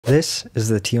This is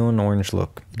the teal and orange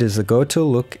look. It is the go-to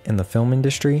look in the film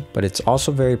industry, but it's also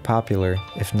very popular,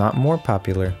 if not more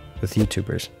popular, with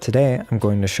YouTubers. Today, I'm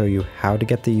going to show you how to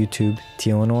get the YouTube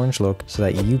teal and orange look so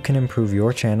that you can improve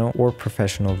your channel or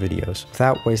professional videos.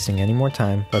 Without wasting any more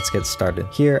time, let's get started.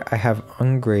 Here, I have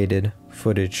ungraded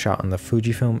footage shot on the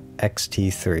Fujifilm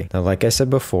X-T3. Now, like I said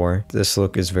before, this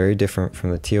look is very different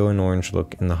from the teal and orange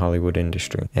look in the Hollywood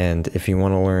industry. And if you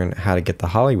want to learn how to get the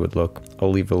Hollywood look, I'll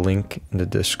leave a link in the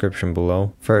description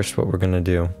below. First, what we're going to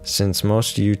do, since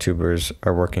most YouTubers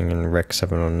are working in Rec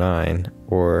 709,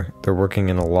 or they're working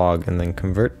in a log and then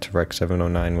convert to Rec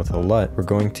 709 with a LUT, we're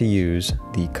going to use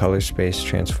the color space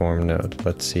transform node.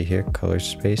 Let's see here, color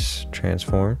space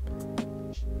transform.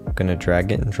 I'm going to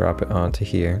drag it and drop it onto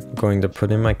here. I'm going to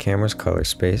put in my camera's color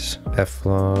space,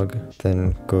 F-log,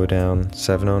 then go down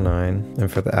 709.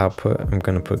 And for the output, I'm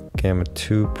going to put gamma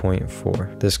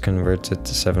 2.4. This converts it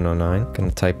to 709. I'm going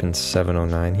to type in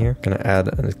 709 here. I'm going to add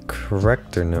a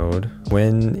corrector node.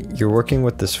 When you're working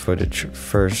with this footage,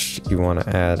 first you want to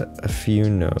add a few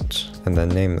nodes and then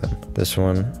name them. This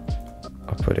one,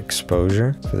 I'll put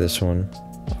exposure. For this one,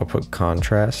 I'll put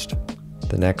contrast.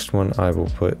 The next one, I will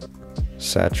put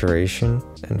saturation,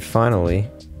 and finally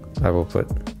I will put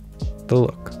the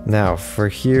look. Now for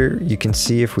here, you can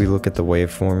see if we look at the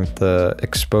waveform, the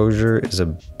exposure is a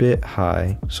bit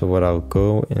high, so what I'll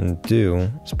go and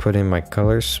do is put in my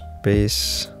color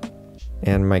space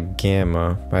and my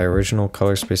gamma, my original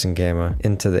color space and gamma,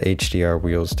 into the HDR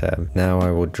wheels tab. Now I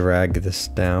will drag this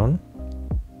down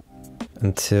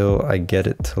until I get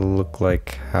it to look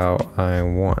like how I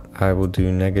want. I will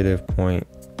do -0.7.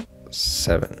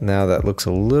 Now that looks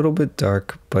a little bit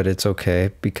dark, but it's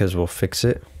okay because we'll fix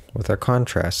it with our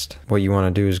contrast. What you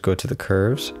want to do is go to the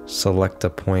curves, select a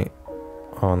point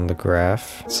on the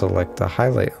graph, select the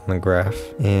highlight on the graph,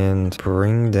 and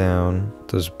bring down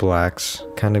those blacks,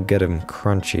 kind of get them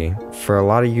crunchy. For a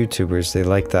lot of YouTubers, they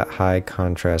like that high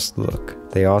contrast look.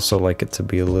 They also like it to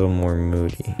be a little more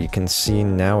moody. You can see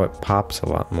now it pops a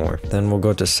lot more. Then we'll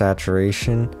go to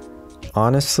saturation.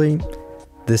 Honestly,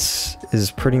 this is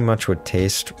pretty much what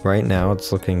taste. Right now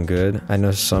it's looking good. I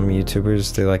know some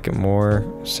YouTubers, they like it more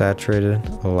saturated.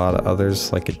 A lot of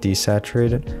others like it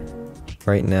desaturated.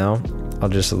 Right now, I'll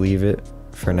just leave it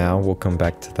for now. We'll come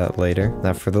back to that later.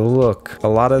 Now for the look, a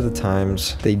lot of the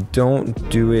times they don't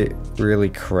do it really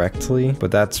correctly, but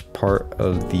that's part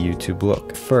of the YouTube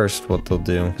look. First, what they'll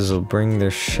do is they'll bring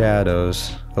their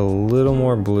shadows a little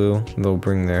more blue. They'll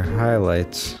bring their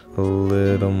highlights a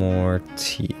little more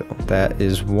teal. That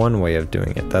is one way of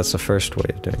doing it. That's the first way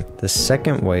of doing it. The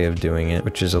second way of doing it,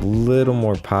 which is a little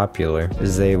more popular,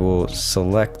 is they will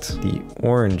select the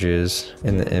oranges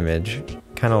in the image,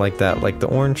 kind of like that, like the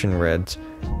orange and reds.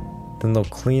 Then they'll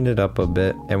clean it up a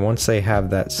bit, and once they have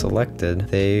that selected,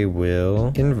 they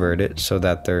will invert it so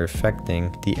that they're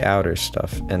affecting the outer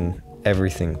stuff and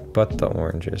everything but the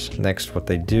oranges. Next, what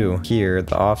they do here,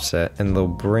 the offset, and they'll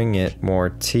bring it more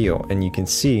teal, and you can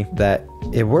see that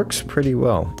it works pretty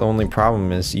well. The only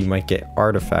problem is you might get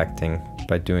artifacting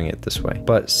by doing it this way,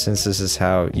 but since this is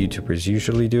how YouTubers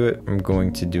usually do it, I'm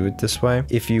going to do it this way.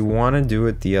 If you want to do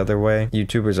it the other way,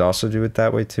 YouTubers also do it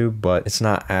that way too, but it's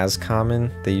not as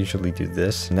common. They usually do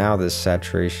this. Now this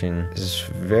saturation is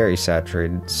very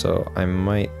saturated, so I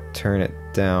might turn it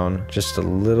down just a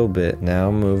little bit.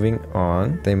 Now moving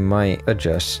on, they might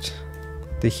adjust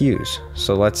the hues.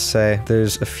 So let's say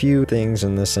there's a few things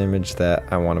in this image that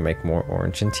I want to make more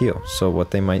orange and teal. So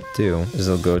what they might do is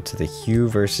they'll go to the hue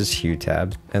versus hue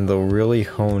tab, and they'll really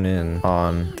hone in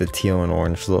on the teal and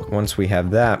orange look. Once we have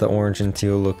that, the orange and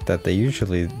teal look that they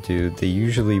usually do, they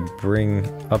usually bring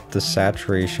up the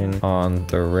saturation on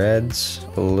the reds,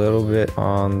 a little bit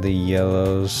on the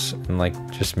yellows, and like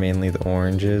just mainly the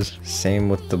oranges. Same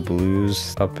with the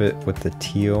blues, up it with the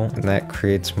teal, and that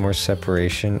creates more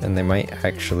separation. And they might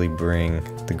actually bring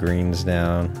the greens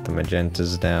down, the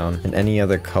magentas down, and any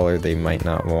other color they might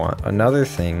not want. Another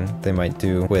thing they might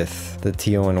do with the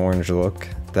teal and orange look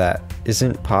that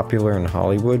isn't popular in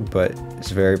Hollywood but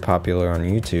is very popular on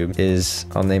YouTube is,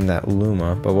 I'll name that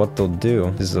Luma, but what they'll do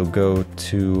is they'll go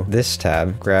to this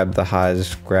tab, grab the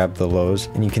highs, grab the lows,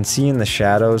 and you can see in the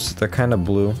shadows they're kind of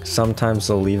blue. Sometimes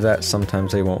they'll leave that,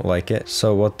 sometimes they won't like it.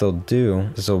 So what they'll do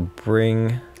is they'll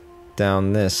bring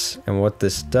down this, and what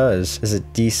this does is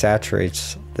it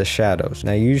desaturates the shadows.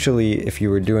 Now usually if you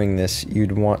were doing this,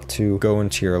 you'd want to go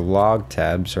into your log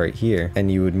tabs right here, and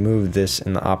you would move this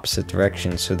in the opposite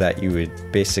direction so that you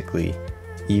would basically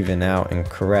even out and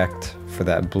correct for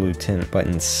that blue tint. But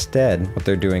instead what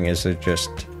they're doing is they're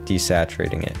just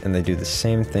desaturating it, and they do the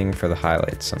same thing for the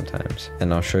highlights sometimes.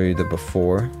 And I'll show you the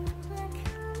before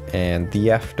and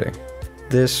the after.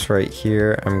 this right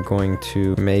here, I'm going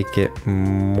to make it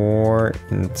more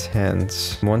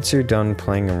intense. Once you're done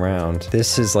playing around,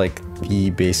 this is like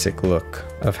the basic look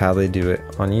of how they do it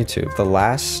on YouTube. The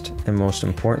last and most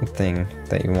important thing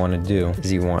that you want to do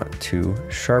is you want to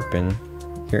sharpen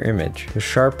your image. You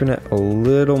sharpen it a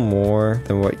little more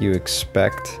than what you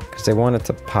expect because they want it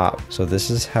to pop. So this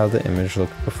is how the image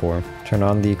looked before. Turn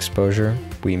on the exposure.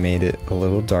 We made it a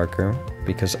little darker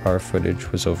because our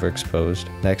footage was overexposed.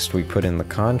 Next, we put in the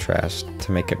contrast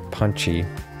to make it punchy,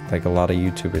 like a lot of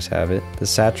YouTubers have it. The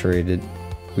saturated,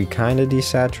 we kind of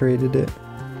desaturated it,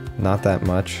 not that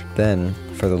much. Then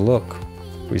for the look,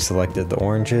 we selected the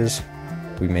oranges,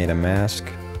 we made a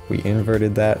mask, we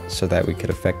inverted that so that we could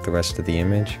affect the rest of the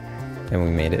image, and we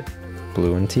made it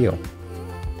blue and teal.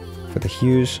 For the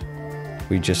hues,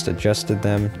 we just adjusted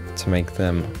them to make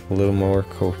them a little more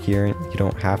coherent. You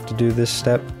don't have to do this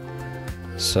step,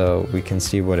 so we can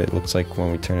see what it looks like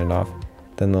when we turn it off.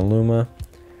 Then the Luma,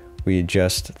 we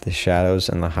adjust the shadows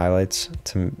and the highlights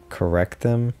to correct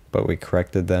them, but we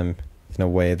corrected them in a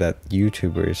way that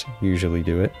YouTubers usually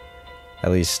do it,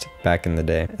 at least back in the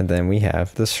day. And then we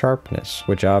have the sharpness,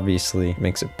 which obviously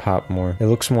makes it pop more. It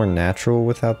looks more natural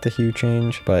without the hue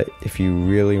change, but if you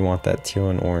really want that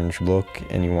teal and orange look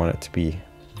and you want it to be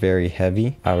very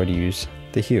heavy, I would use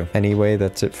the hue. Anyway,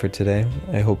 that's it for today.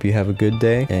 I hope you have a good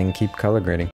day and keep color grading.